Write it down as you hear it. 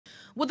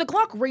with the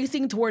clock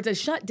racing towards a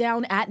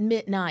shutdown at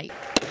midnight.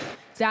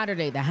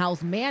 Saturday, the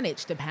House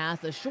managed to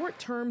pass a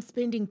short-term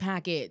spending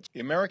package.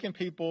 The American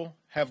people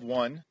have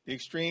won. The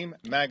extreme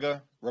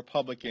MAGA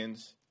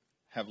Republicans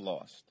have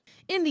lost.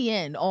 In the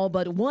end, all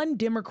but one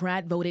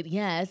Democrat voted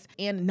yes,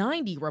 and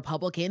 90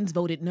 Republicans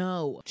voted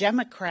no.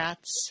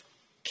 Democrats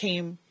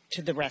came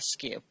to the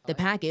rescue. The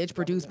package,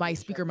 produced by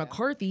Speaker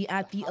McCarthy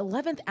at the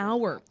 11th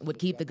hour, would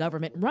keep the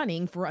government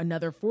running for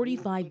another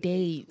 45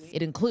 days.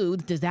 It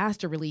includes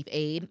disaster relief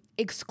aid,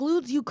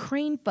 excludes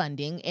Ukraine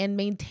funding, and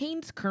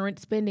maintains current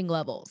spending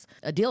levels,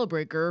 a deal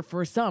breaker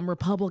for some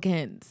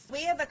Republicans.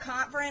 We have a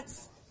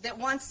conference that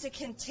wants to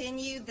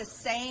continue the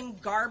same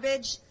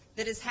garbage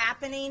that is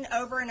happening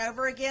over and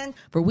over again.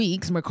 For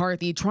weeks,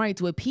 McCarthy tried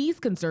to appease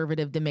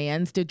conservative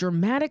demands to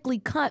dramatically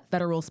cut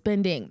federal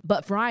spending.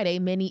 But Friday,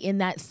 many in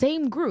that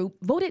same group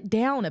voted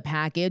down a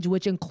package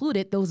which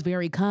included those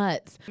very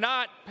cuts.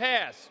 Not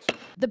passed.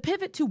 The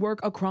pivot to work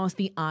across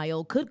the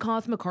aisle could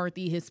cost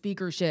McCarthy his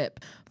speakership.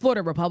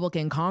 Florida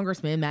Republican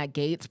Congressman Matt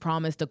Gaetz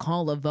promised to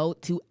call a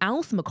vote to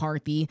oust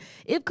McCarthy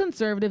if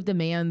conservative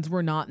demands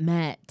were not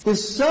met. If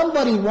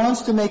somebody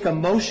wants to make a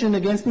motion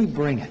against me,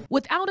 bring it.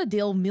 Without a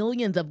deal,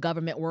 millions of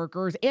government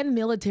workers and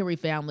military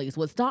families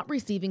would stop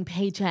receiving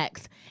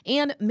paychecks,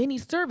 and many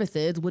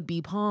services would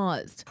be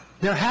paused.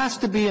 There has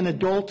to be an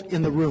adult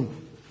in the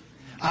room.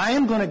 I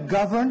am going to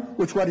govern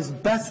with what is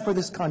best for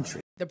this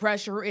country. The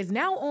pressure is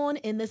now on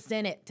in the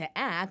Senate to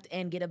act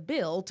and get a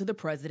bill to the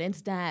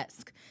president's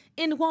desk.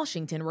 In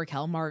Washington,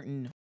 Raquel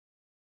Martin.